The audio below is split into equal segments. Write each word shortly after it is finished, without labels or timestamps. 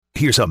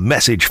here's a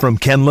message from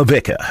Ken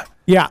LaVicka.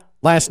 Yeah,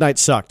 last night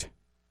sucked.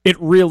 It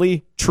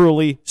really,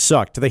 truly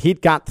sucked. The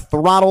Heat got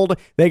throttled.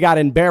 They got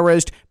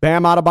embarrassed.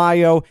 Bam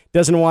Adebayo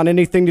doesn't want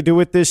anything to do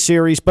with this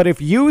series. But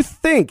if you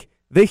think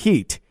the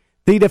Heat,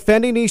 the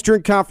defending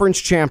Eastern Conference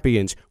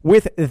champions,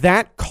 with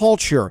that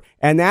culture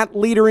and that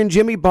leader in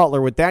Jimmy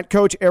Butler, with that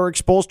coach Eric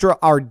Spoelstra,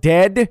 are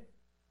dead,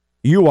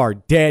 you are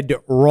dead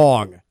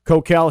wrong.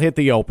 Kokell, hit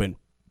the open.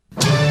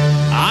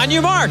 On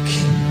your mark.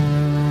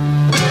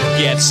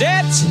 Get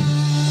set.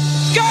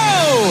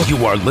 Go!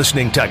 You are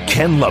listening to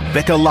Ken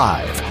LaVicka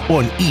Live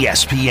on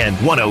ESPN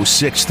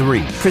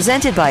 106.3.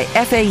 Presented by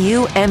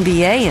FAU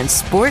MBA and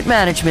Sport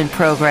Management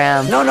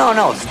Program.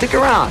 No. Stick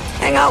around.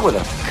 Hang out with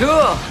us.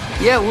 Cool.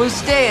 Yeah, we'll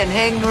stay and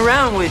hang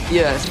around with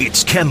you.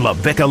 It's Ken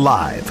LaVicka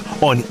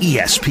Live on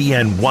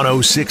ESPN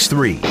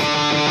 106.3.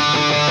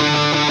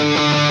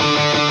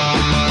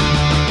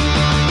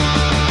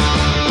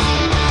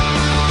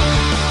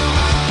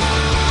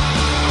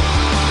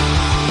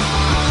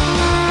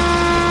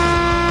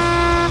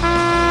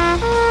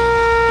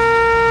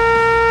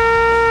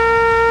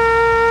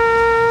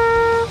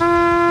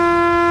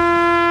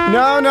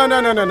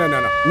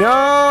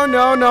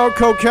 No,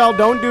 Kokell,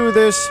 don't do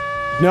this.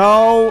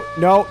 No.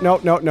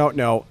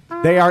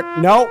 They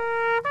are, no.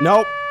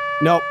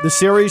 The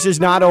series is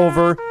not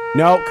over.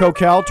 No,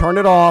 Kokell, turn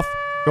it off.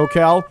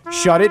 Kokell,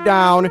 shut it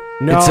down.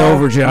 No, it's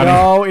over, Johnny.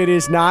 No, it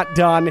is not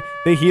done.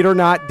 The Heat are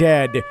not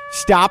dead.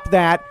 Stop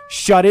that.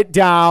 Shut it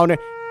down.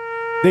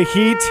 The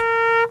Heat.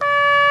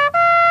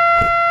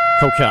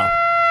 Kokell.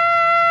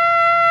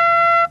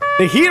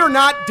 The Heat are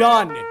not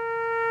done.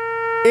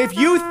 If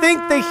you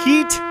think the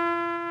Heat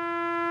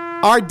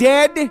are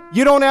dead,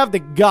 you don't have the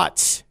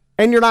guts,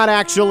 and you're not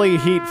actually a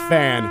Heat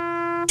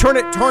fan. Turn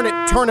it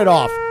off.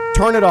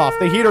 Turn it off.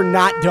 The Heat are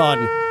not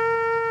done.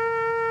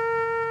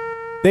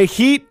 The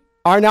Heat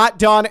are not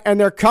done, and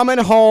they're coming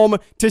home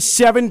to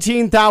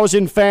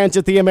 17,000 fans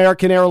at the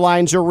American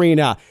Airlines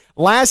Arena.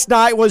 Last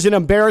night was an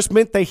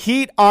embarrassment. The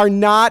Heat are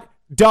not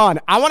done.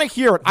 I want to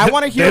hear it. I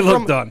want to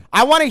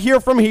hear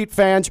from Heat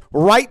fans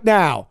right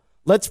now.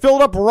 Let's fill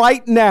it up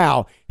right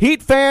now.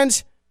 Heat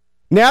fans,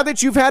 now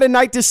that you've had a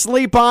night to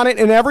sleep on it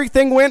and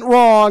everything went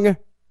wrong,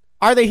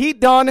 are the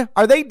Heat done?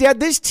 Are they dead?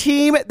 This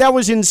team that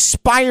was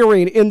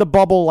inspiring in the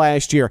bubble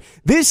last year,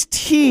 this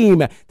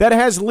team that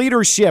has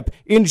leadership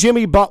in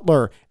Jimmy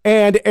Butler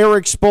and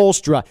Eric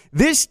Spoelstra,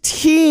 this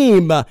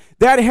team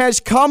that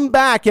has come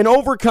back and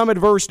overcome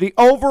adversity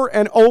over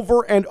and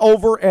over and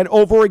over and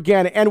over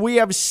again, and we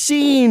have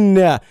seen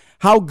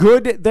how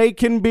good they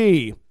can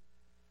be.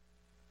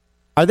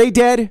 Are they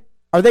dead?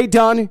 Are they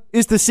done?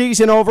 Is the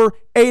season over?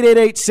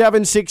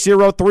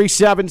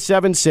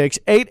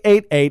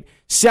 888-760-3776.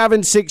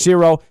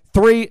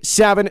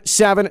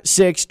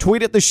 888-760-3776.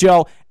 Tweet at the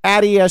show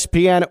at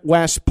ESPN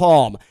West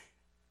Palm.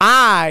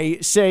 I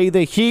say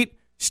the Heat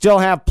still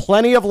have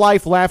plenty of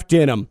life left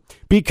in them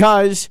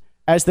because,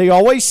 as they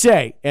always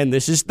say, and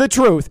this is the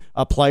truth,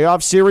 a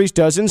playoff series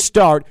doesn't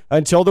start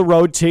until the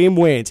road team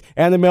wins.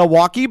 And the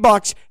Milwaukee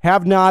Bucks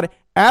have not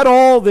at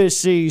all this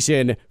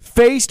season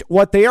faced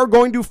what they are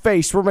going to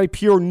face from a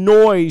pure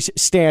noise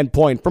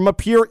standpoint, from a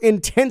pure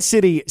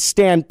intensity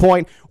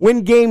standpoint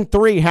when Game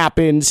 3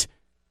 happens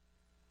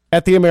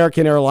at the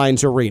American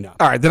Airlines Arena.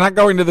 All right, they're not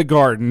going to the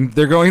Garden.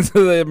 They're going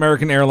to the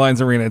American Airlines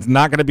Arena. It's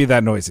not going to be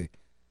that noisy.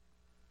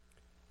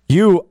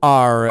 You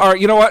are... All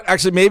right, you know what?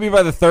 Actually, maybe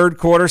by the third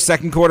quarter,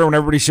 second quarter, when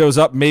everybody shows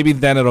up, maybe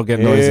then it'll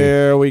get noisy.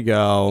 Here we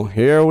go.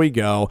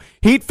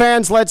 Heat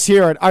fans, let's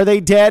hear it. Are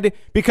they dead?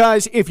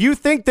 Because if you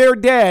think they're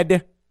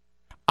dead,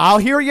 I'll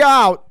hear you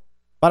out.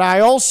 But I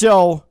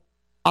also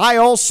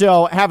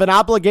have an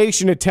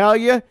obligation to tell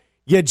you,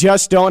 you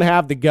just don't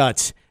have the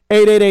guts.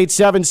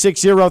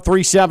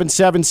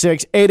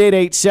 888-760-3776.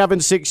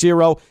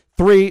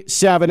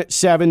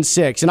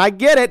 888-760-3776. And I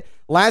get it.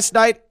 Last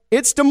night,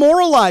 it's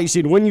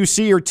demoralizing when you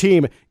see your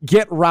team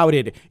get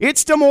routed.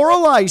 It's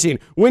demoralizing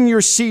when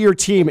you see your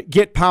team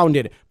get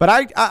pounded.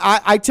 But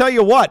I tell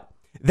you what,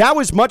 that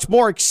was much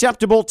more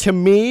acceptable to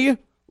me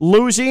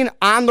losing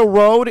on the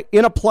road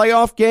in a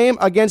playoff game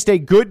against a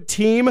good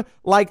team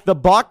like the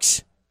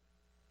Bucks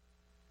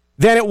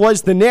than it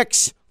was the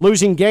Knicks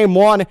losing game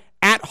 1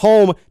 at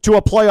home to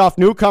a playoff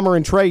newcomer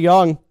in Trae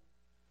Young.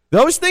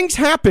 Those things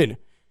happen.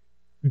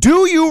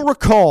 Do you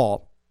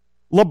recall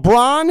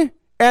LeBron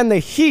and the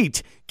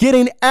Heat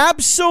getting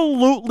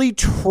absolutely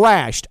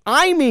trashed?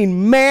 I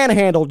mean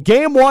manhandled.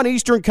 Game 1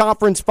 Eastern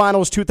Conference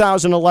Finals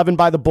 2011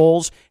 by the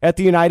Bulls at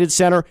the United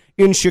Center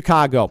in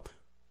Chicago.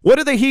 What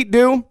did the Heat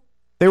do?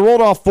 They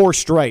rolled off 4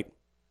 straight,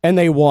 and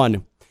they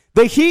won.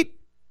 The Heat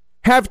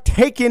have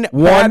taken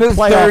bad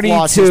playoff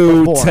losses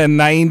before.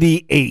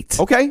 132-98.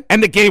 Okay.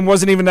 And the game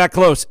wasn't even that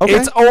close. Okay.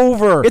 It's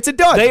over. It's a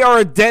dud. They are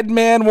a dead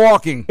man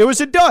walking. It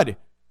was a dud.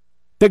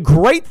 The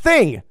great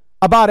thing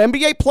about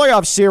NBA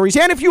playoff series,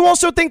 and if you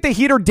also think the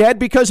Heat are dead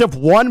because of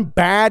one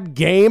bad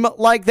game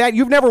like that,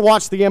 you've never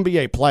watched the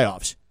NBA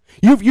playoffs.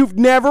 You've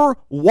never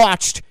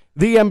watched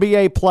the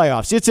NBA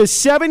playoffs. It's a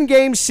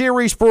 7-game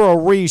series for a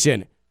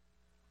reason.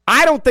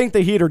 I don't think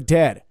the Heat are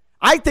dead.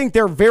 I think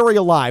they're very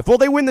alive. Will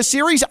they win the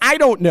series? I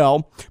don't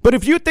know. But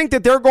if you think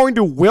that they're going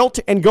to wilt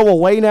and go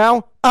away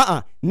now,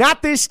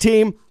 not this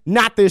team,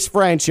 not this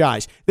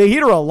franchise. The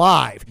Heat are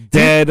alive.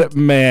 Dead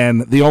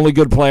man, the only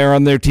good player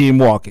on their team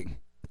walking.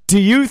 Do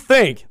you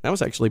think, that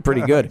was actually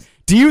pretty good.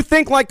 Do you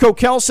think, like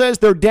Kokell says,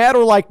 they're dead,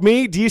 or like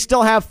me, do you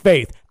still have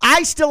faith?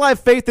 I still have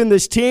faith in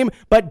this team,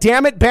 but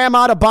damn it, Bam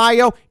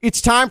Adebayo,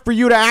 it's time for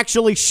you to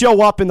actually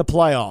show up in the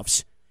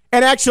playoffs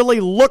and actually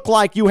look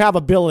like you have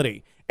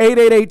ability.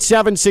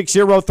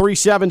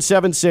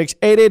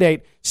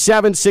 888-760-3776,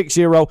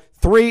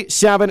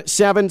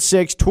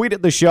 888-760-3776. Tweet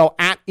at the show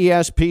at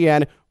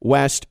ESPN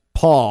West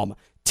Palm.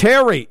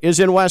 Terry is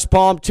in West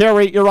Palm.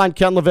 Terry, you're on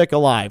Ken Levick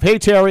Live. Hey,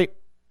 Terry.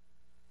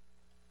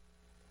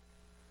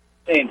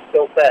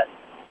 So fast.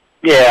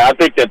 Yeah, I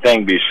think that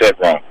thing be set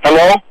wrong.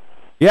 Hello?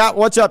 Yeah,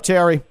 what's up,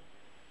 Terry?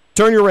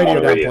 Turn your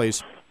radio down,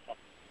 please.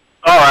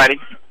 All righty.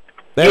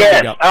 There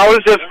we go. I was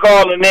just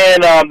calling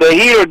in. The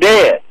Heat are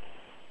dead.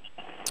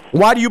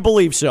 Why do you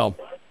believe so?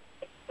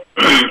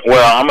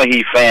 Well, I'm a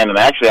Heat fan, and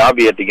actually I'll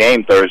be at the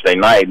game Thursday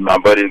night. My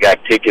buddy's got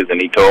tickets,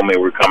 and he told me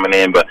we're coming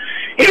in. But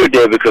Heat are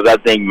dead because I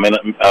think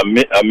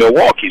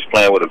Milwaukee's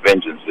playing with a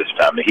vengeance this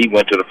time. The Heat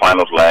went to the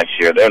finals last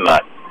year. They're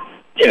not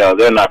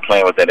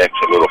playing with that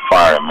extra little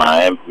fire in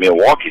mind.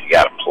 Milwaukee's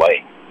got to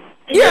play.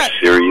 Yeah,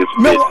 serious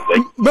business.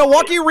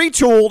 Milwaukee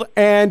retooled,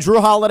 and Drew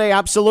Holiday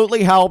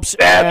absolutely helps.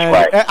 That's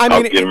right. I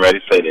was getting ready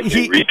to say that.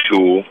 He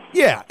retooled.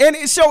 Yeah,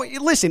 and so,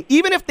 listen,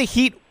 even if the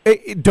Heat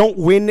don't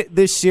win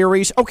this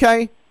series,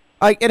 okay,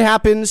 it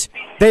happens.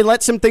 They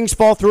let some things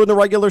fall through in the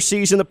regular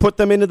season that put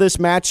them into this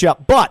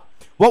matchup. But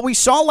what we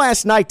saw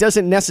last night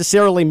doesn't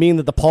necessarily mean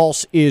that the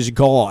pulse is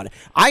gone.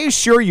 I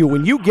assure you,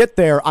 when you get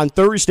there on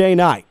Thursday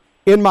night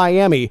in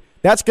Miami,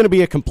 that's going to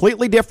be a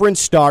completely different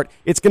start.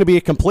 It's going to be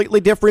a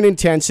completely different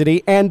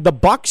intensity, and the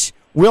Bucks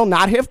will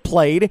not have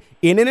played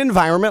in an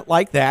environment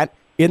like that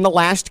in the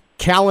last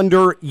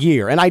calendar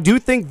year. And I do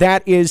think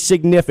that is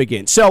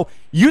significant. So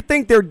you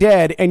think they're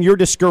dead, and you're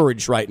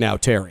discouraged right now,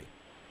 Terry.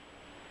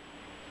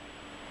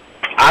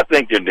 I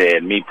think they're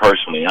dead, me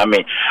personally. I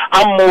mean,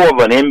 I'm more of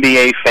an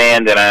NBA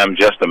fan than I am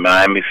just a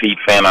Miami Heat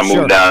fan. I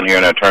moved down here,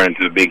 and I turned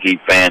into a big Heat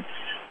fan.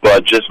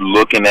 But just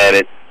looking at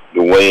it,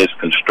 the way it's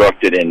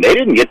constructed, and they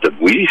didn't get the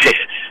just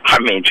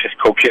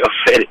Kokell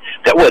said it.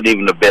 That wasn't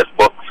even the best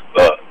Bucks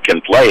can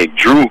play.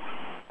 Drew,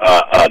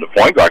 the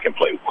point guard, can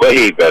play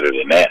way better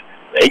than that.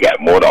 They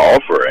got more to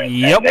offer,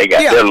 and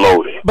they're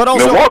loaded. But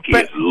also, Milwaukee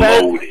is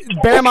loaded.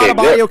 Bam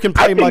Adebayo can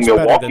play much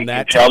better than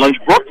that. Challenge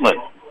Brooklyn.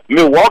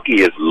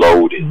 Milwaukee is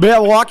loaded.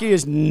 Milwaukee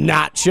is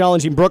not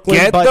challenging Brooklyn.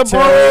 Get but the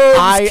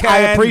brooms,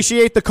 I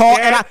appreciate the call.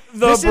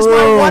 This is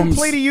my one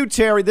plea to you,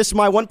 Terry. This is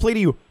my one plea to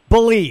you.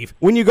 Believe.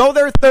 When you go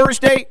there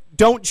Thursday,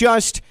 don't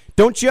just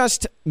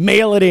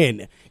mail it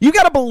in. You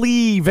got to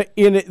believe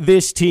in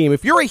this team.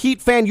 If you're a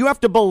Heat fan, you have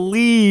to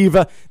believe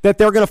that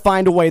they're going to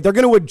find a way. They're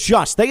going to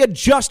adjust. They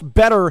adjust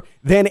better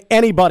than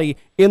anybody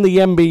in the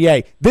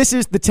NBA. This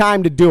is the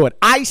time to do it.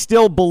 I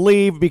still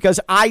believe, because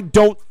I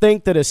don't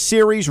think that a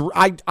series,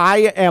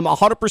 I am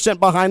 100%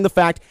 behind the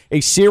fact a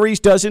series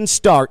doesn't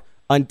start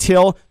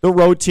until the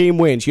road team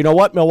wins. You know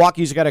what?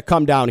 Milwaukee's got to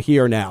come down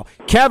here now.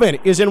 Kevin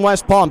is in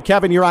West Palm.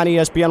 Kevin, you're on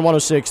ESPN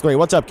 106.3.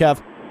 What's up,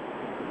 Kev?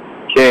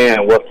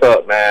 Ken, what's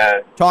up,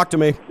 man? Talk to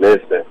me.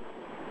 Listen,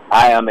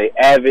 I am an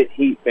avid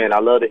Heat fan. I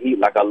love the Heat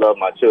like I love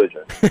my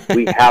children.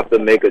 We have to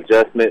make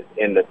adjustments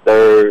in the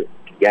third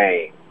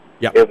game.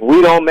 Yep. If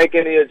we don't make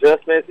any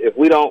adjustments,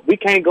 we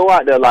can't go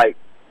out there like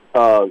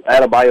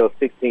Adebayo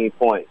 16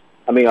 points.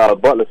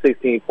 Butler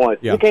 16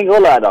 points. Yep. We can't go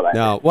out there like that.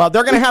 No. Well,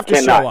 they're going to have to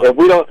show up.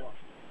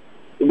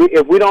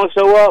 If we don't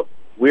show up,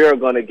 we are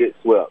going to get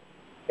swept.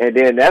 And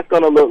then that's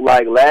going to look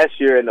like last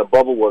year in the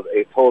bubble was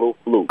a total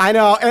fluke. I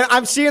know, and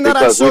I'm seeing that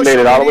because on social media. We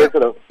made it all the way to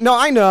the... No,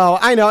 I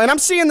know. And I'm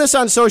seeing this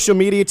on social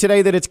media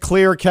today that it's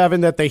clear, Kevin,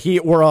 that the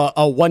Heat were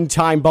a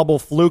one-time bubble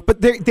fluke, but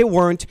they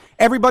weren't.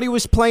 Everybody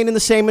was playing in the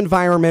same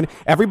environment.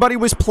 Everybody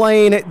was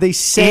playing the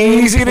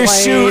same Easy to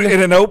shoot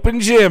in an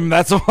open gym.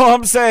 That's all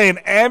I'm saying.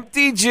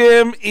 Empty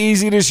gym,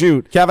 easy to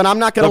shoot. Kevin, I'm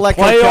not going to let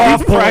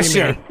playoff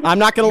pressure. I'm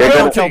not going to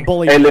let Kokell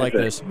bully me like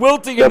this.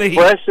 Wilting in the Heat.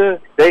 Pressure,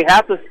 they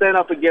have to stand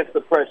up against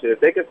the pressure. If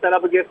they can stand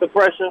up against the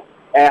pressure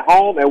at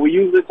home, and we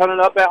usually turn it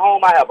up at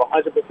home, I have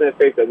 100%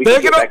 faith that we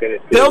can get back in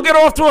this. They'll get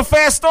off to a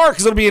fast start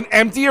because it'll be an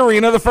empty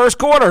arena the first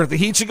quarter. The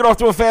Heat should get off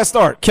to a fast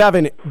start.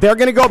 Kevin, they're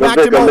going to go back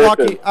to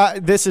Milwaukee.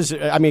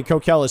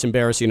 Kokell is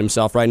embarrassing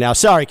himself right now.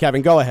 Sorry,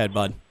 Kevin. Go ahead,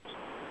 bud.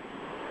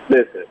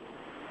 Listen.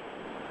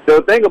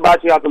 The thing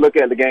about you have to look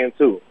at the game,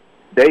 too.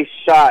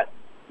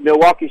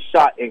 Milwaukee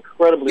shot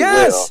incredibly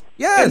well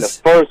in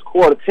the first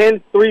quarter.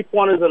 10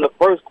 3-pointers in the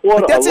first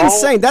quarter. That's alone,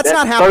 insane. That's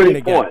not happening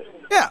again. Points.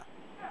 Yeah.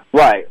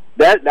 Right.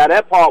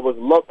 That part was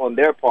luck on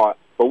their part,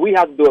 but we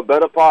have to do a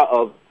better part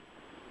of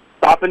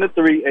stopping the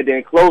three and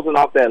then closing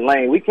off that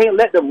lane. We can't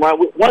let them run.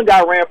 One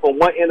guy ran from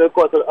one end of the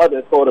court to the other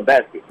and scored a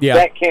basket. Yeah.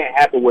 That can't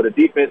happen with a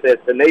defense as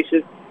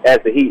tenacious as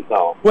the Heat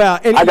zone. Well,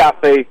 and I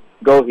got faith.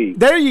 Go Heat.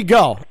 There you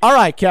go. All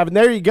right, Kevin.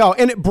 There you go.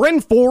 And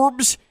Bryn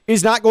Forbes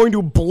is not going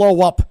to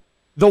blow up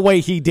the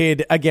way he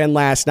did again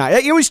last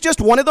night. It was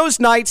just one of those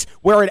nights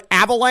where it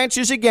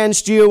avalanches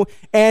against you.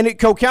 And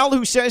Kokell,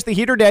 who says the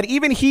Heat are dead,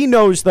 even he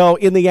knows, though,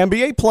 in the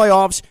NBA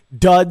playoffs,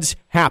 duds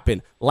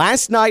happen.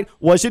 Last night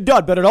was a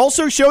dud, but it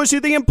also shows you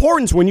the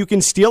importance when you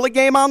can steal a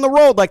game on the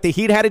road like the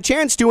Heat had a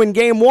chance to in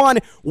Game 1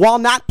 while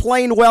not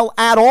playing well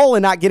at all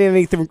and not getting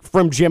anything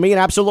from Jimmy and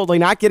absolutely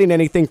not getting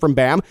anything from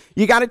Bam.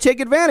 You got to take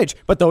advantage.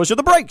 But those are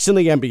the breaks in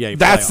the NBA playoffs.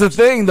 That's the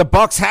thing. The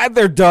Bucks had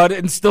their dud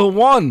and still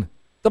won.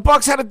 The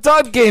Bucks had a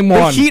dud Game 1.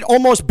 The Heat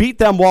almost beat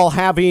them while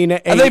having a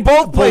and they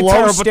both played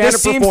terrible, but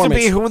this seems to be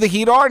performance. who the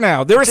Heat are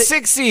now. They're a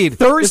 6 seed.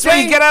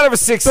 Thursday, you get out of a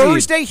 6 seed.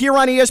 Thursday here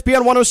on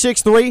ESPN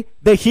 106.3,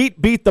 the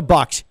Heat beat the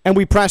Bucks, and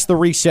we pressed the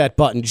reset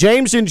button.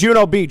 James in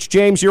Juno Beach.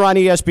 James, you're on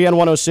ESPN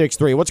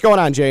 106.3. What's going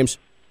on, James?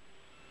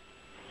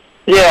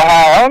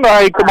 Yeah, I don't know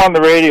how you come on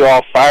the radio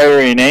all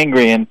fiery and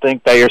angry and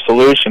think that your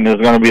solution is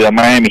going to be the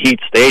Miami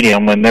Heat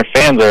Stadium when their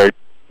fans are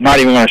not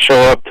even going to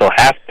show up till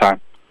halftime.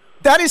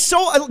 That is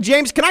so,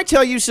 James, can I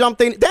tell you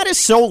something? That is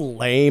so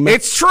lame.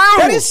 It's true.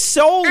 That is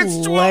so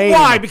lame.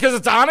 Why? Because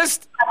it's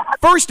honest?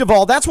 First of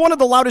all, that's one of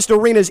the loudest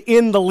arenas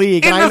in the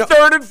league. In the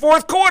third and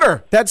fourth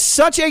quarter. That's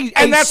such a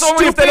And that's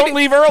only if they don't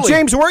leave early.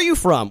 James, where are you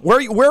from?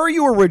 Where are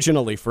you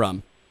originally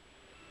from?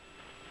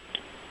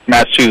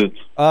 Massachusetts.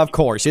 Of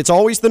course. It's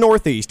always the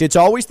Northeast. It's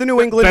always the New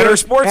Englanders. Better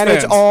sports and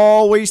fans. It's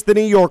always the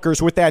New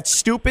Yorkers with that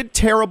stupid,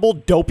 terrible,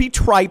 dopey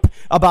tripe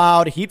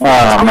about Heat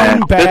fans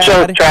being bad. This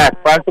show's trash.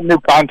 Find some new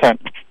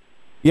content.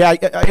 Yeah,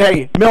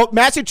 hey,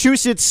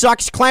 Massachusetts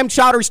sucks. Clam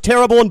chowder's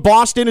terrible, and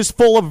Boston is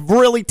full of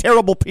really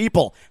terrible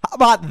people. How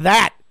about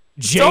that,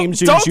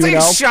 James? Don't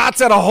take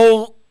shots at a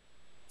whole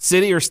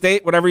city or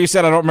state, whatever you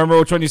said. I don't remember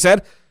which one you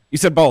said. You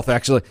said both,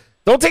 actually.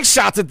 Don't take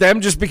shots at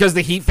them just because the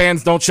Heat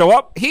fans don't show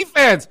up. Heat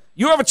fans,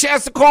 you have a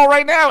chance to call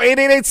right now.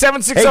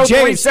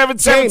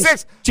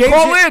 888-760-3776.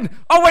 Call in.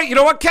 Oh, wait, you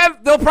know what, Ken?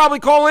 They'll probably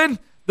call in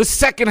the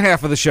second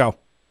half of the show.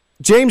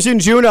 James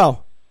and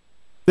Juno,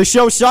 the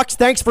show sucks.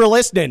 Thanks for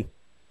listening.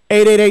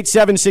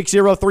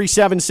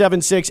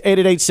 888-760-3776,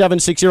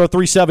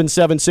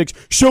 888-760-3776.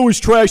 Show is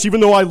trash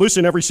even though I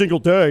listen every single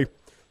day.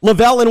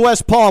 Lavelle in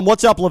West Palm.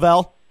 What's up,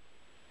 Lavelle?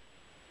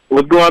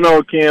 What's going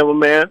on, Cam, my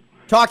man?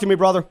 Talk to me,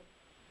 brother.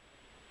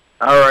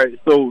 All right,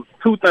 so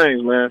two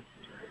things, man.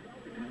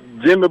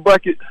 Jimmy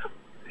Bucket,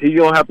 he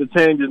going to have to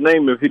change his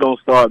name if he don't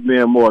start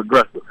being more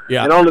aggressive.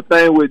 Yeah. And the only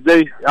thing with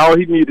Jay, all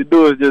he need to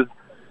do is just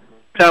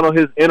channel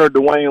his inner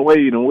Dwayne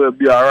Wade and we'll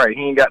be all right.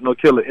 He ain't got no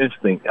killer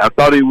instinct. I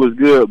thought he was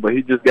good, but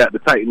he just got to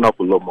tighten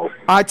up a little more.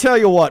 I tell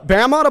you what,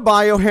 Bam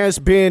Adebayo has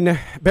been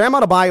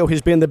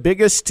the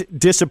biggest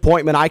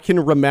disappointment I can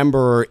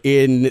remember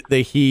in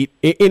the Heat,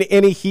 in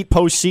any Heat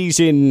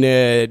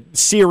postseason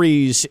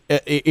series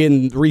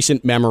in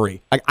recent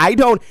memory. Like, I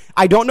don't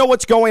know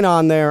what's going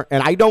on there,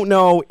 and I don't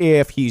know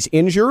if he's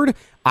injured.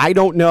 I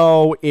don't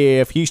know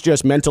if he's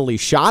just mentally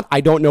shot.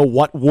 I don't know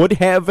what would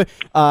have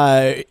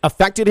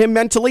affected him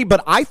mentally,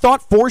 but I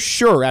thought for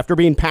sure after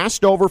being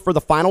passed over for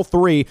the final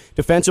 3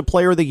 Defensive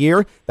Player of the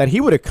Year that he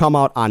would have come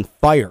out on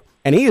fire.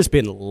 And he has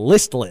been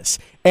listless.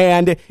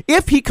 And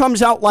if he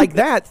comes out like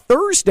that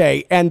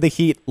Thursday and the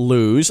Heat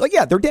lose, like,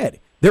 yeah, they're dead.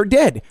 They're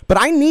dead.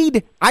 But I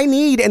need,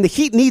 and the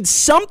Heat needs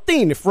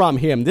something from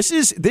him. This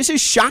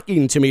is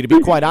shocking to me, to be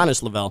quite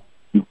honest, Lavelle.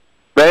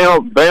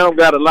 Bam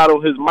got a lot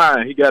on his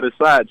mind. He got his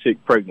side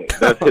chick pregnant.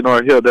 That's hit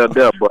on here, there,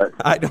 but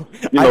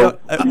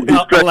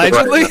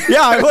allegedly. Right.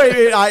 Yeah,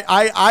 wait.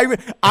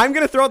 I'm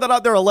going to throw that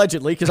out there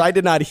allegedly because I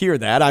did not hear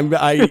that.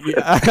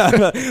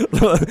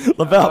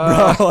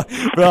 Lavelle,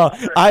 bro.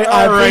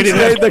 I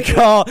appreciate the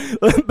call.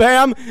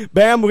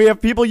 Bam. We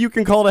have people you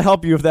can call to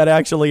help you if that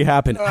actually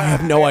happened. I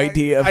have no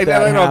idea if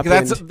that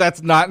happened.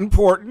 That's not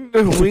important.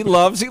 Who he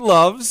loves,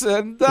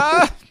 and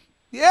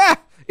yeah.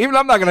 Even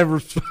I'm not going to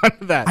respond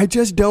to that. I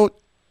just don't.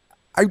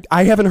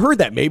 I haven't heard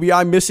that. Maybe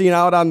I'm missing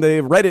out on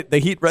the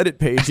Heat Reddit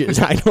pages.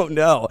 I don't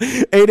know.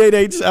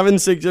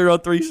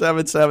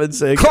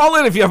 888-760-3776. Call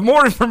in if you have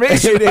more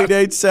information.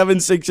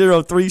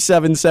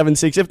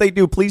 888-760-3776. If they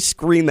do, please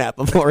screen that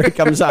before it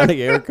comes on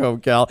the air,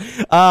 Kokell.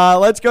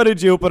 Let's go to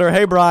Jupiter.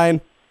 Hey, Brian.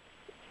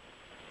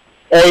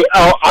 Hey,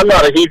 I'm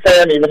not a Heat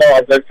fan, even though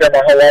I've lived here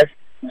my whole life.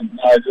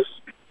 I'm just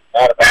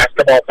not a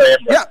basketball fan.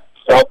 Yeah.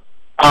 So,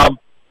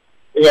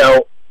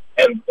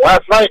 and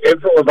last night,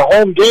 if it was a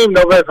home game,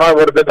 nobody probably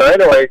would have been there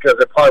anyway because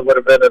it probably would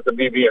have been at the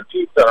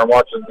BB&T Center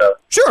watching the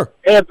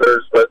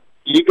Panthers. But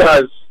you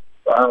guys,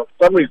 for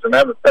some reason,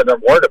 haven't said a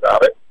word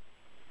about it,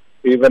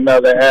 even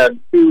though they had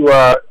two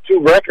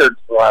records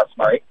last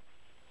night.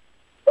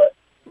 But,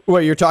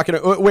 wait, you're talking?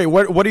 Wait,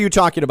 what are you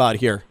talking about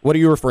here? What are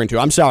you referring to?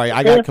 I'm sorry,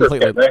 I got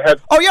completely.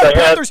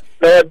 Panthers.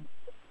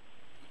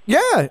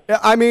 Yeah,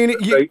 I mean,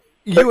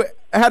 you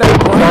had a.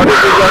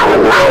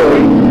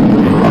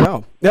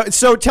 No.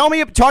 So talk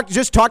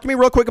to me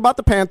real quick about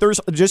the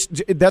Panthers.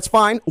 That's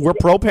fine. We're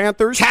pro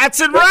Panthers. Cats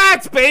and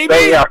rats,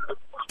 baby.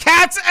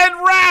 Cats and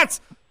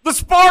rats. The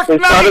Spark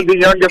Knight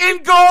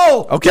in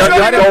goal. Okay.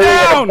 Shut him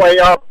down.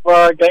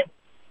 Playoff game.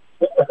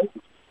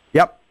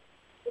 Yep.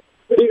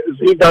 Is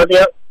he done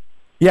yet?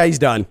 Yeah, he's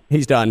done.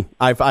 He's done.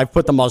 I've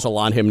put the muzzle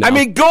on him now. I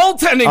mean,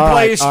 goaltending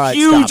play is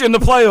huge in the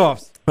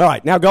playoffs. All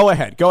right, now go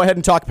ahead. Go ahead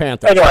and talk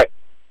Panthers. Anyway,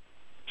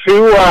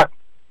 two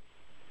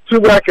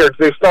records.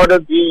 They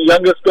started the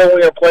youngest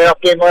goalie in a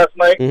playoff game last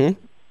night, and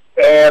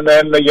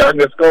then the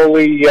youngest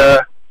goalie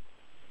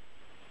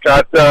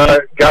got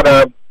a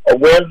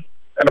win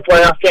in a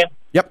playoff game.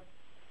 Yep.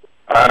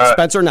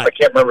 Spencer Knight. I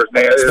can't remember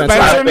his name.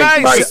 Spencer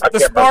Knight, the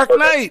Spark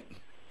Knight.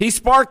 He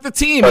sparked the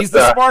team. He's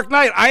the Spark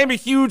Knight. I am a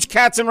huge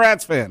Cats and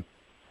Rats fan.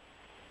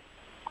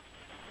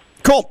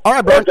 Cool. All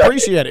right, bro.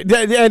 Appreciate it.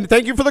 And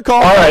thank you for the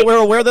call. Right. We're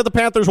aware that the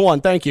Panthers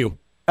won. Thank you.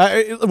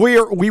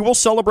 We will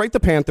celebrate the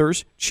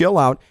Panthers. Chill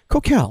out.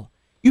 Kokell,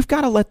 you've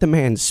got to let the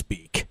man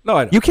speak. No,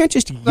 I don't. You can't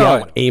just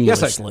yell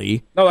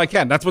aimlessly. Yes, I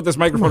can. That's what this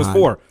microphone is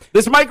for.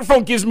 This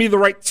microphone gives me the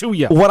right to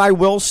yell. What I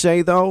will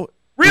say, though,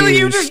 really,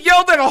 you just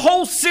yelled at a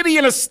whole city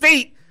and a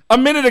state a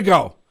minute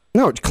ago.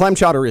 No, clam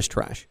chowder is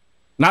trash.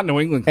 Not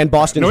New England. And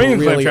Boston's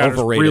really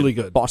overrated. Really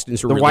good.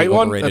 Boston's the really white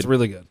overrated. One, that's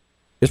really good.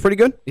 It's pretty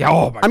good? Yeah,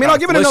 oh my God. I mean, I'll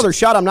give it another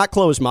shot. I'm not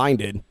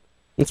closed-minded.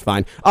 It's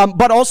fine.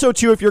 But also,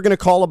 too, if you're going to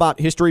call about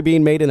history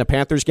being made in a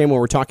Panthers game when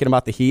we're talking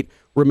about the Heat,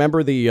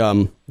 remember the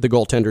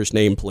goaltender's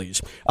name,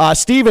 please.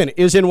 Steven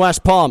is in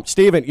West Palm.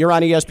 Steven, you're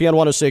on ESPN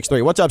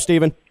 106.3. What's up,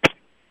 Steven?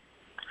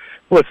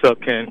 What's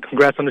up, Ken?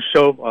 Congrats on the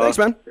show. Thanks,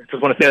 man.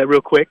 Just want to say that real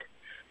quick.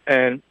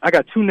 And I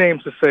got two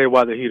names to say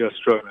why the Heat are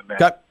struggling,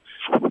 man. Okay.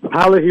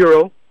 Tyler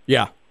Hero.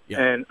 Yeah.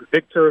 And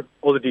Victor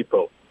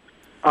Oladipo.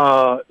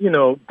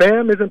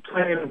 Bam isn't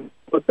playing,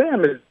 but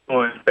Bam is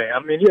doing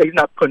Bam. I mean, yeah, he's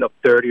not putting up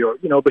 30 but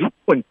he's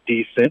doing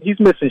decent. He's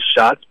missing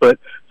shots, but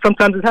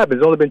sometimes it happens.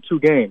 It's only been 2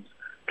 games.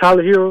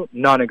 Tyler Hero,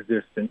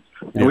 non-existent.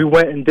 Yeah. And we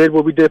went and did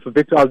what we did for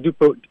Victor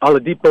Oladipo,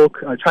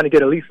 trying to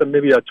get at least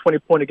maybe a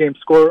 20-point-a-game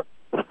scorer.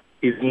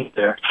 He's in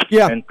there.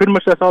 Yeah. And pretty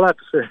much that's all I have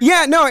to say.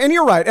 Yeah, no, and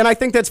you're right. And I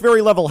think that's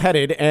very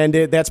level-headed, and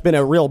that's been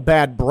a real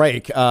bad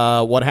break,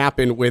 what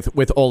happened with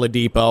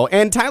Oladipo.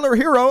 And Tyler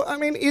Hero, I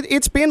mean,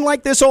 it's been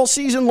like this all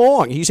season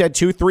long. He's had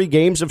 2-3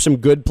 games of some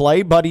good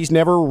play, but he's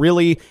never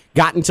really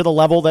gotten to the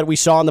level that we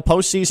saw in the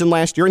postseason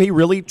last year, and he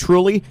really,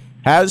 truly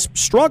has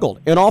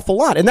struggled an awful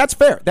lot. And that's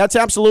fair. That's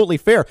absolutely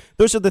fair.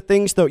 Those are the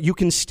things, though, you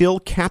can still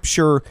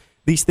capture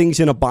these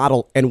things in a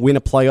bottle and win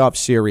a playoff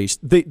series.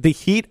 The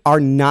Heat are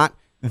not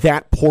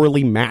that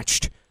poorly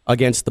matched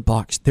against the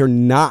Bucks. They're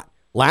not.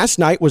 Last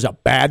night was a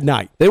bad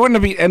night. They wouldn't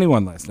have beat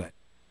anyone last night.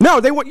 No,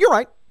 they would. You're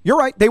right. You're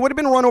right. They would have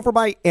been run over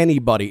by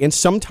anybody, and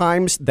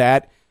sometimes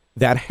that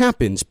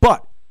happens.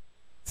 But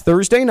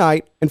Thursday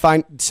night, and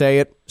fine, say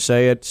it.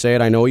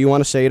 I know you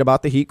want to say it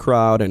about the Heat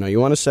crowd. I know you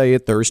want to say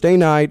it. Thursday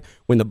night,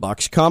 when the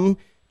Bucks come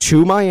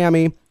to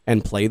Miami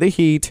and play the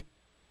Heat,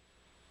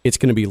 it's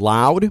going to be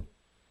loud.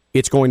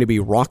 It's going to be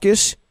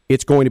raucous.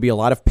 It's going to be a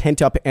lot of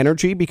pent-up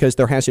energy because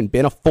there hasn't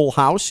been a full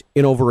house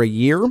in over a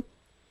year.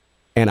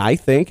 And I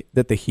think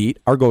that the Heat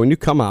are going to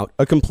come out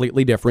a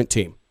completely different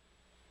team.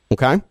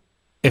 Okay?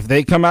 If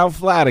they come out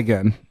flat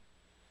again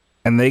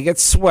and they get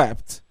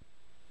swept,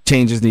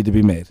 changes need to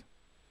be made.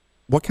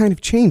 What kind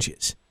of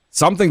changes?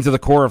 Something to the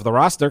core of the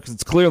roster because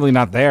it's clearly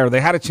not there. They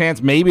had a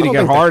chance maybe to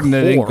get hard and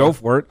they didn't go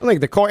for it. I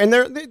think the core, and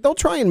they'll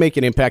try and make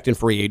an impact in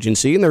free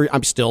agency. And they're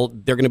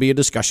going to be in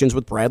discussions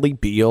with Bradley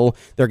Beal.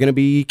 They're going to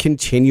be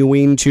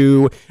continuing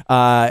to.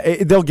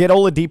 They'll get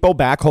Oladipo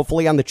back,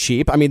 hopefully on the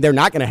cheap. I mean, they're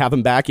not going to have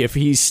him back if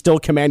he's still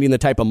commanding the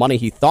type of money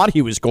he thought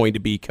he was going to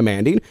be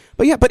commanding.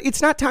 But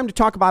it's not time to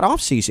talk about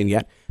offseason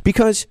yet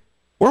because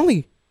we're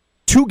only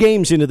 2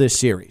 games into this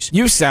series.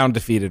 You sound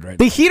defeated right now.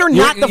 The Heat are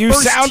not the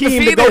first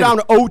team to go down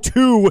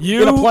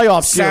 0-2 in a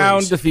playoff series. You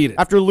sound defeated.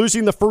 After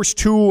losing the first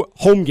 2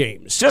 home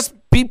games. Just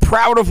be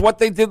proud of what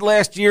they did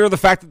last year, the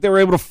fact that they were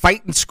able to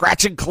fight and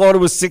scratch and claw to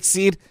a 6th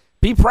seed.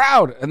 Be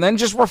proud, and then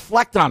just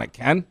reflect on it,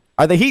 Ken.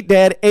 Are the Heat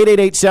dead?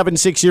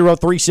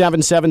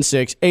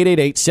 888-760-3776.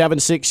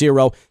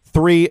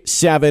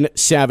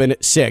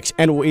 888-760-3776.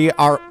 And we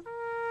are...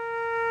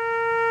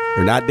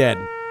 They're not dead.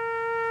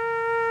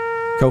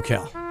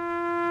 Kokell.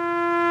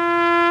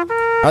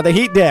 Are the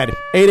Heat dead?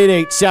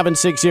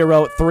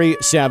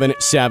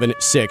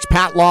 888-760-3776.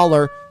 Pat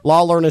Lawler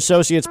 &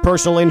 Associates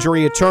Personal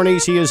Injury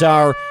Attorneys. He is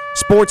our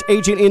sports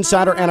agent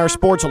insider and our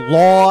sports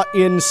law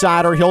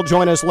insider. He'll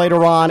join us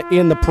later on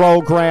in the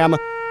program.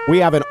 We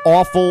have an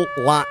awful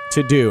lot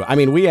to do. I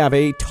mean, we have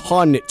a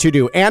ton to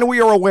do. And we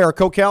are aware,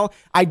 Kokell,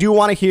 I do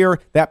want to hear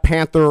that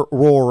Panther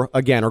roar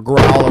again, or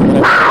growl, or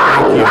whatever.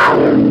 Thank you.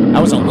 That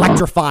was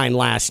electrifying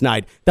last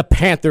night. The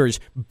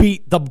Panthers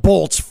beat the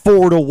Bolts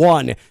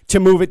 4-1 to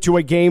move it to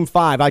a Game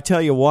 5. I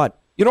tell you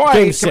what. You know why?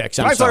 Game 6,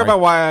 Can I talk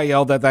about why I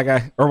yelled at that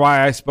guy, or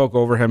why I spoke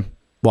over him?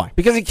 Why?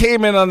 Because he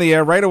came in on the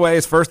air right away.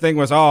 His first thing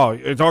was,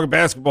 you're talking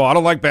basketball. I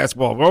don't like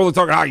basketball. We're only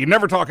talking hockey. You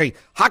never talk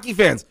hockey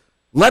fans.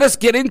 Let us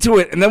get into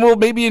it, and then we'll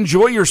maybe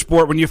enjoy your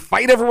sport. When you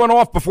fight everyone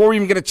off before we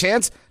even get a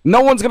chance, no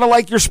one's going to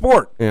like your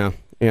sport. Yeah.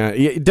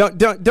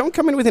 Don't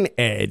come in with an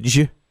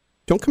edge.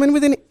 Don't come in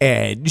with an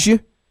edge. You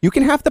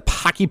can have the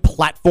hockey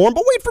platform,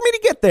 but wait for me to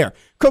get there.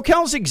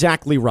 Kokell's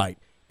exactly right.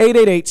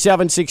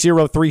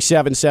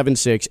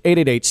 888-760-3776.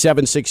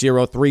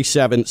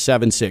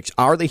 888-760-3776.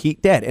 Are the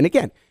Heat dead? And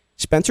again,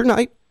 Spencer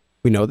Knight,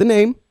 We know the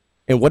name.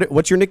 And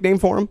what's your nickname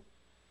for him?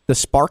 The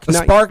Spark Knight?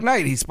 The Spark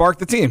Knight. He sparked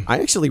the team. I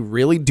actually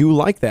really do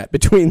like that.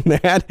 Between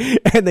that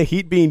and the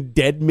Heat being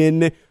dead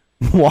men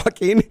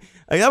walking,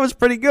 that was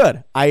pretty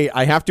good.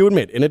 I have to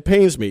admit, and it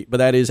pains me, but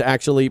that is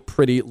actually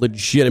pretty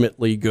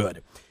legitimately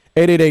good.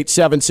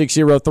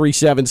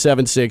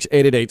 888-760-3776,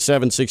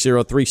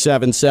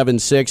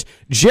 888-760-3776.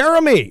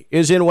 Jeremy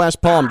is in West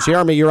Palm.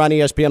 Jeremy, you're on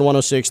ESPN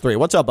 106.3.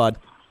 What's up, bud?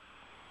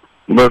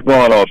 What's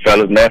going on,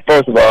 fellas, man?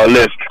 First of all,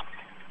 listen,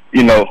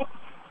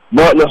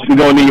 Butler, we're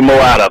going to need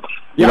more out of him.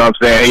 You know what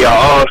I'm saying? He's an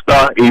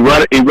all-star. He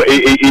run his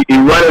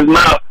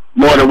mouth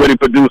more than what he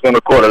produced on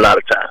the court a lot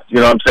of times. You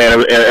know what I'm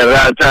saying? And a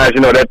lot of times,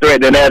 that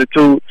threat, that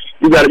attitude,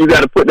 you got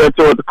to put that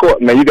towards the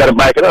court, man. You got to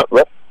back it up,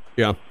 right?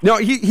 Yeah. No,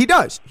 he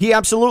does. He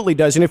absolutely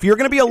does. And if you're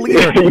going to be a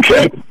leader,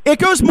 it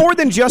goes more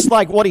than just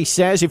like what he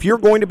says. If you're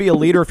going to be a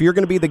leader, if you're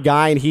going to be the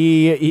guy and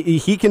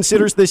he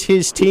considers this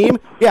his team,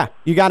 yeah,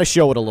 you got to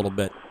show it a little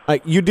bit.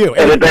 You do.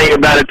 And the thing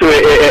about it, too,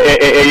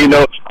 and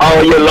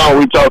all year long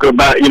we talking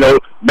about,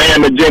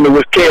 Bam and Jimmy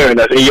was carrying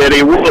us, and yeah,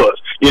 they was.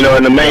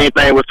 And the main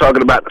thing was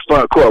talking about the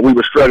front court. We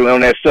were struggling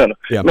on that center.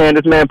 Yeah. Man,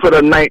 this man put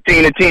up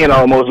 19 and 10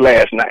 almost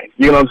last night.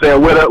 You know what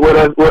I'm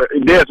saying?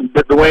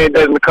 Dwayne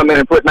Desmond come in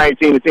and put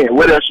 19 and 10.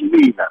 What else you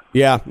need now?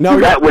 Yeah. No,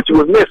 you got what you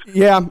was missing.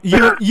 Yeah,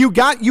 you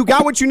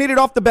got what you needed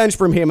off the bench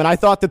from him, and I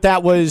thought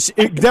that was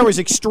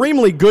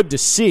extremely good to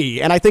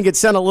see, and I think it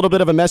sent a little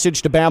bit of a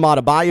message to Bam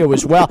Adebayo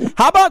as well.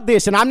 How about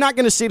this? And I'm not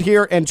going to sit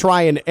here and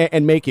try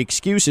and make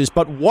excuses,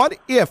 but what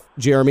if,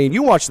 Jeremy, and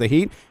you watch the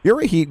Heat,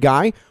 you're a Heat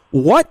guy,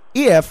 what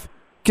if,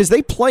 because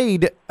they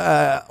played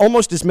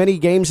almost as many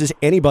games as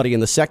anybody in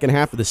the second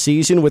half of the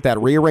season with that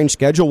rearranged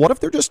schedule. What if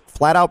they're just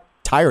flat out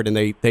tired and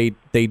they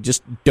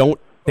just don't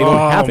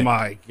have it? Oh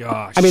my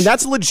gosh! I mean,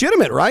 that's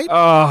legitimate, right?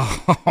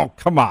 Oh,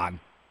 come on!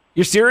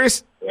 You're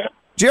serious,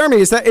 Jeremy?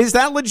 Is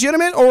that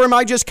legitimate, or am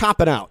I just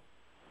copping out?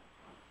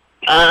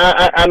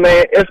 I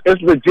mean,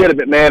 it's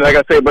legitimate, man. Like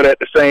I say, but at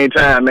the same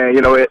time, man,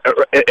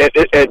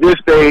 at this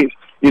stage,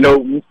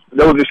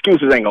 those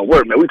excuses ain't gonna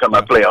work, man. We talking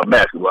about playoff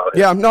basketball.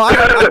 Yeah, no,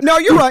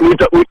 you're right.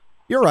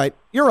 You're right.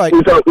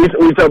 We talk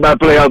about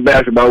playoff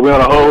basketball. We're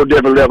on a whole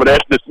different level.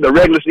 The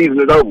regular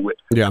season is over with.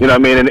 Yeah. You know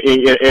what I mean? And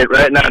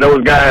right now,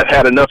 those guys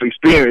had enough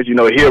experience.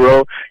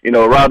 Hero,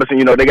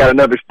 Robinson. They got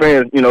enough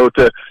experience.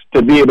 To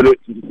be able to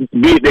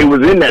be. They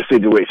was in that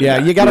situation. Yeah,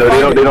 now. you got to.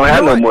 They don't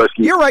have no more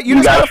excuses. You're right.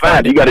 You got to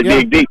find it. You got to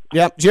dig deep.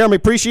 Yep, Jeremy,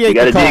 appreciate the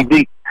call. You got to dig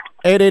deep.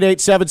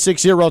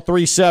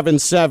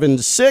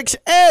 888-760-3776.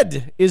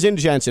 Ed is in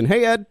Jensen.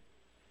 Hey, Ed.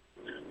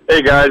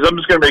 Hey, guys. I'm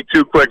just going to make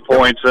 2 quick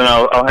points, and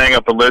I'll hang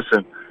up and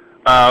listen.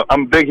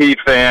 I'm a big Heat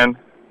fan,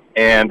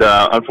 and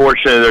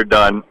unfortunately they're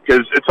done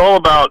because it's all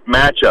about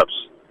matchups.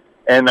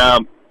 And,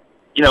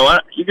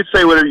 you could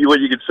say what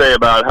you could say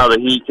about how the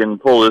Heat can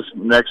pull this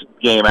next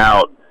game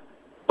out.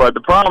 But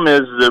the problem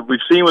is that we've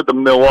seen what the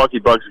Milwaukee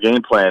Bucks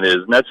game plan is,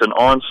 and that's an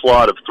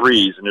onslaught of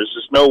threes, and there's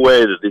just no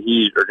way that the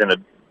Heat are going to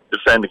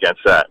defend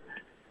against that.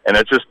 And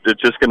it's just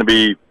going to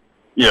be,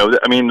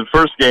 the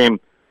first game,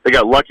 they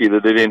got lucky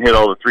that they didn't hit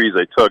all the threes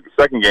they took. The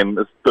second game,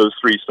 those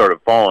threes started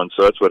falling,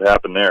 so that's what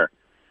happened there.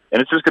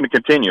 And it's just going to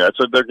continue. That's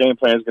what their game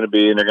plan is going to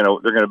be, and they're going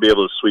to be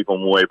able to sweep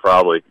them away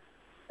probably.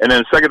 And then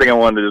the second thing I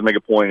wanted to make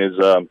a point is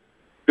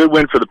good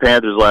win for the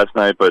Panthers last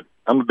night, but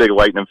I'm a big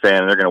Lightning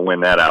fan, and they're going to win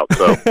that out.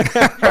 So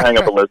I'll hang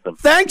up and listen.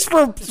 Thanks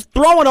for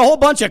throwing a whole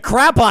bunch of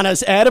crap on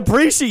us, Ed.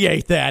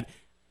 Appreciate that.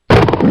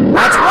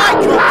 That's right,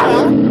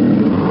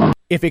 Kokell.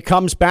 If it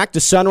comes back to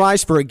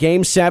Sunrise for a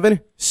Game 7,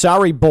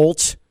 sorry,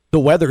 Bolts, the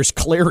weather's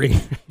clearing.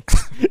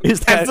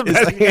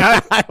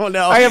 I don't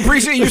know. I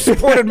appreciate you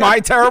supported my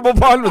terrible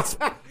pun with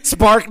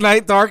Spark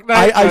Night, Dark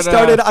Night.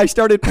 I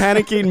started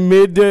panicking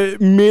mid.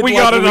 We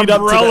got an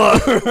umbrella.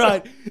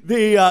 Right.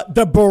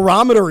 The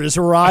barometer is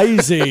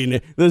rising.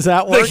 Does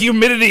that work? The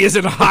humidity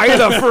isn't high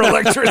enough for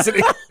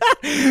electricity.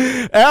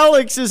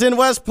 Alex is in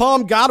West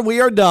Palm. God, we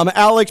are dumb.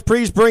 Alex,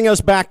 please bring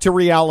us back to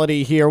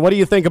reality here. What do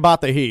you think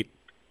about the Heat?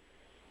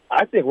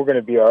 I think we're going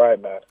to be all right,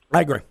 man.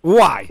 I agree.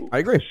 Why? I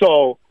agree.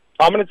 So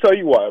I'm going to tell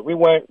you why. We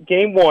went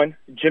Game 1.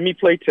 Jimmy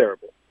played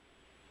terrible.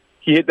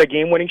 He hit the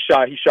game-winning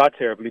shot. He shot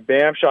terribly.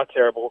 Bam shot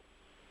terrible.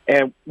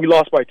 And we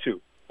lost by 2.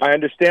 I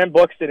understand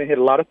Bucks didn't hit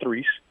a lot of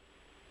threes,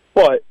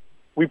 but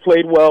we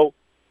played well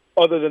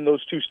other than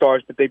those 2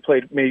 stars, but they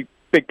made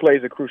big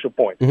plays at crucial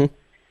points. Mm-hmm.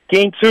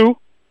 Game 2,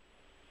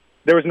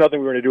 there was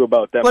nothing we were going to do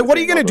about that. Like, what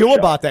are you going to do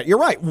about that? You're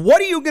right.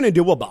 What are you going to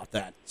do about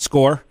that?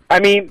 Score? I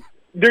mean,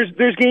 there's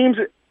games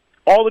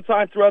all the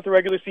time throughout the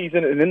regular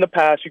season, and in the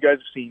past you guys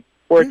have seen,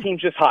 where a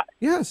team's just hot.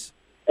 Yes.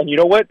 And you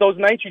know what? Those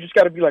nights you just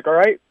got to be like, all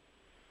right,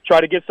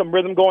 try to get some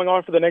rhythm going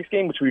on for the next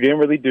game, which we didn't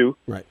really do.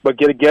 Right. But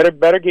get a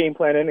better game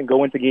plan in and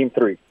go into Game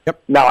 3.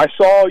 Yep. Now, I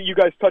saw you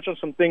guys touch on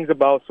some things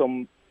about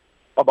the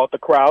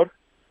crowd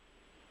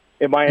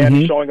in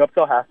Miami showing up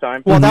till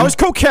halftime. Well, that was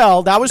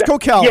Kokell.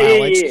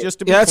 Alex. Yeah. Just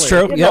to be that's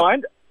clear. true. No,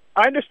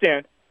 I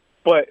understand.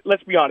 But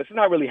let's be honest, it's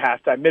not really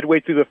halftime. Midway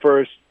through the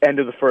first, end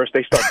of the first,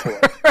 they start pouring.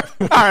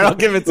 All right, I'll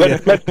give it to you.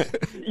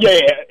 Yeah,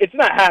 it's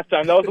not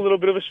halftime. That was a little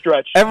bit of a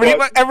stretch.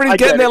 Everybody's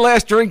getting their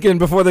last drink in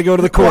before they go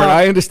to the court.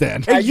 I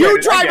understand. Hey,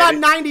 you drive on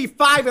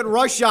 95 at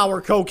rush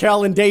hour,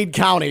 Kokell, in Dade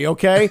County,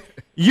 okay?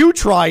 You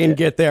try and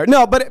get there.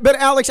 No, but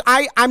Alex,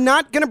 I'm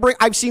not going to bring –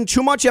 I've seen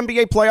too much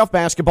NBA playoff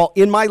basketball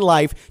in my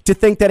life to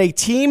think that a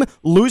team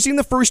losing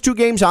the first 2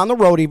 games on the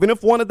road, even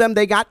if one of them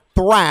they got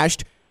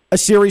thrashed, a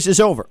series is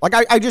over. Like,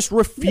 I just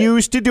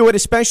refuse to do it,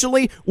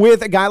 especially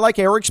with a guy like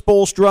Eric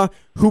Spoelstra,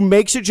 who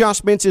makes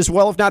adjustments as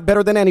well, if not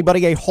better than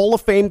anybody, a Hall of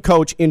Fame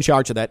coach in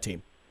charge of that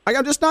team.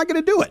 I'm just not going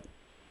to do it.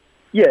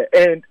 Yeah,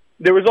 and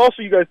there was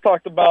also, you guys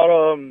talked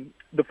about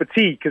the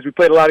fatigue, because we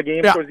played a lot of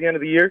games towards the end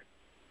of the year.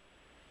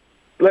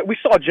 We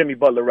saw Jimmy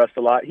Butler rest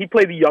a lot. He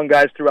played the young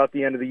guys throughout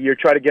the end of the year,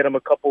 try to get him a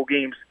couple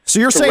games. So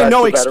you're saying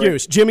no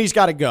excuse. Jimmy's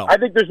got to go. I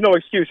think there's no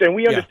excuse, and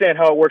we understand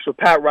how it works with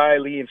Pat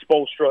Riley and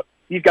Spoelstra.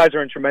 These guys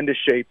are in tremendous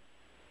shape.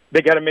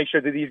 They got to make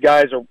sure that these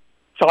guys are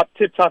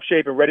tip-top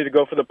shape and ready to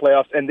go for the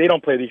playoffs, and they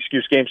don't play the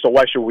excuse game, so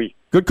why should we?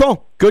 Good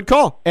call. Good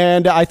call.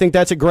 And I think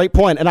that's a great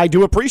point, and I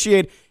do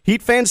appreciate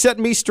Heat fans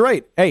setting me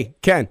straight. Hey,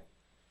 Ken,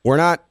 we're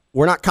not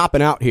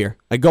copping out here.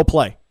 Like, go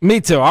play.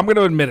 Me too. I'm going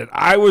to admit it.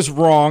 I was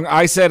wrong.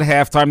 I said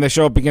halftime. They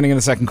show up beginning of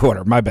the second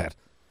quarter. My bad.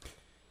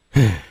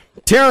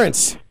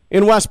 Terrence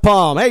in West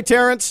Palm. Hey,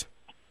 Terrence.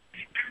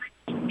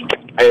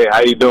 Hey, how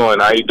you doing?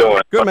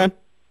 Good, man.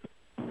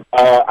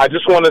 I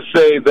just want to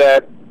say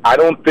that I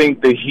don't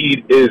think the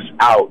Heat is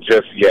out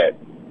just yet.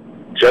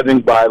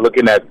 Judging by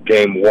looking at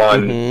game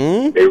one,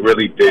 they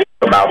really did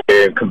come out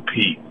there and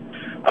compete.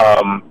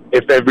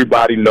 If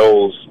everybody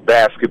knows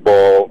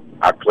basketball,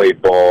 I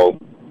played ball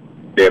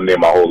damn near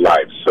my whole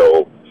life.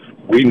 So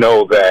we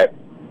know that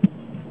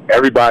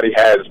everybody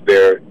has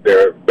their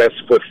best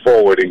foot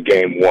forward in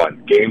game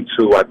one. Game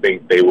two, I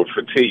think they were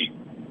fatigued.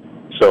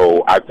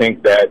 So I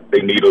think that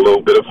they need a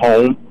little bit of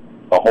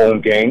a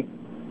home game,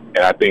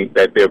 and I think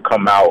that they'll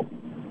come out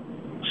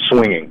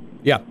swinging.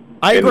 Yeah,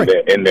 I agree.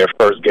 In their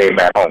first game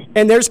at home.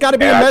 And there's got to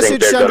be a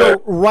message sender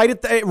right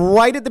at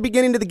the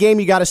beginning of the game.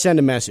 You got to send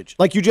a message,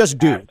 like you just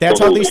do. Absolutely. That's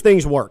how these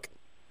things work.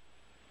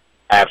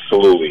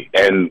 Absolutely,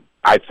 and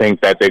I think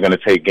that they're going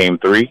to take game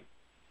 3,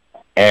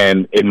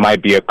 and it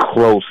might be a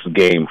close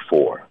game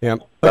 4. Yeah,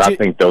 but I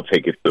think they'll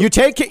take it through. You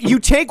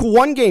take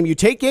one game, you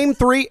take game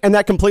 3, and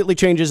that completely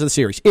changes the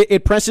series.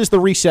 It presses the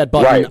reset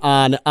button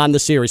on the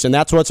series, and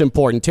that's what's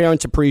important.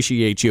 Terrence,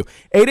 appreciate you.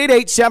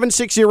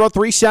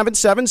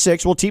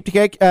 888-760-3776. We'll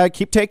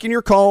keep taking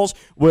your calls.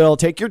 We'll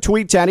take your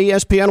tweets at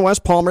ESPN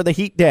West Palmer. The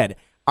Heat dead.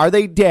 Are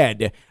they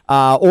dead?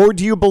 Or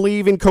do you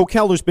believe in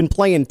Kokell, who's been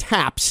playing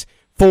taps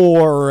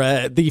for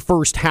the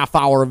first half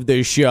hour of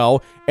this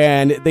show,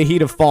 and the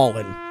Heat have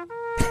fallen?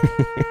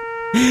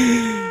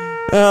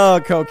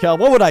 Oh, Kokell,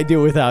 what would I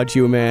do without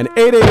you, man?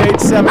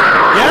 888-7...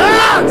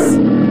 Yes!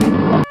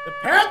 The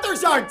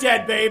Panthers aren't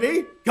dead,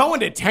 baby.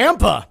 Going to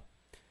Tampa,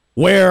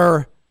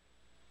 where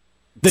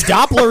the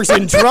Doppler's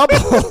in trouble.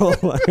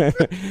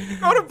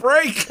 Go to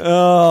break.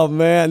 Oh,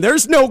 man.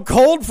 There's no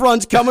cold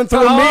fronts coming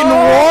through. Meeting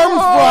warm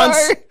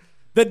fronts.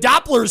 The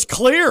Doppler's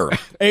clear.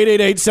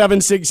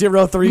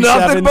 888-760-3776.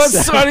 Nothing but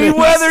sunny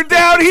weather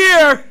down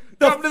here.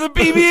 Come to the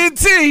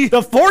BB&T.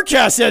 The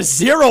forecast says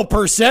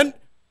 0%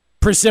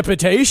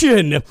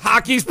 precipitation.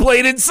 Hockey's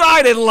played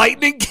inside, and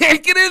lightning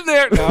can't get in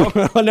there. No,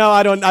 no,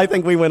 I don't. I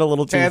think we went a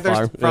little too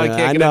far. Probably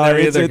can't get in there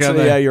either.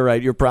 Yeah, you're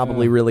right. You're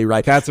probably really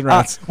right. Cats and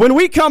rats. When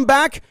we come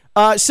back,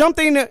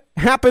 something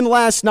happened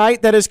last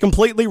night that has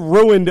completely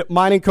ruined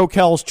mine and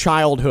Kokell's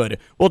childhood.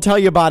 We'll tell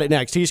you about it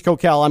next. He's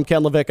Kokell. I'm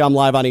Ken Levick. I'm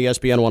live on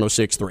ESPN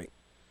 106.3.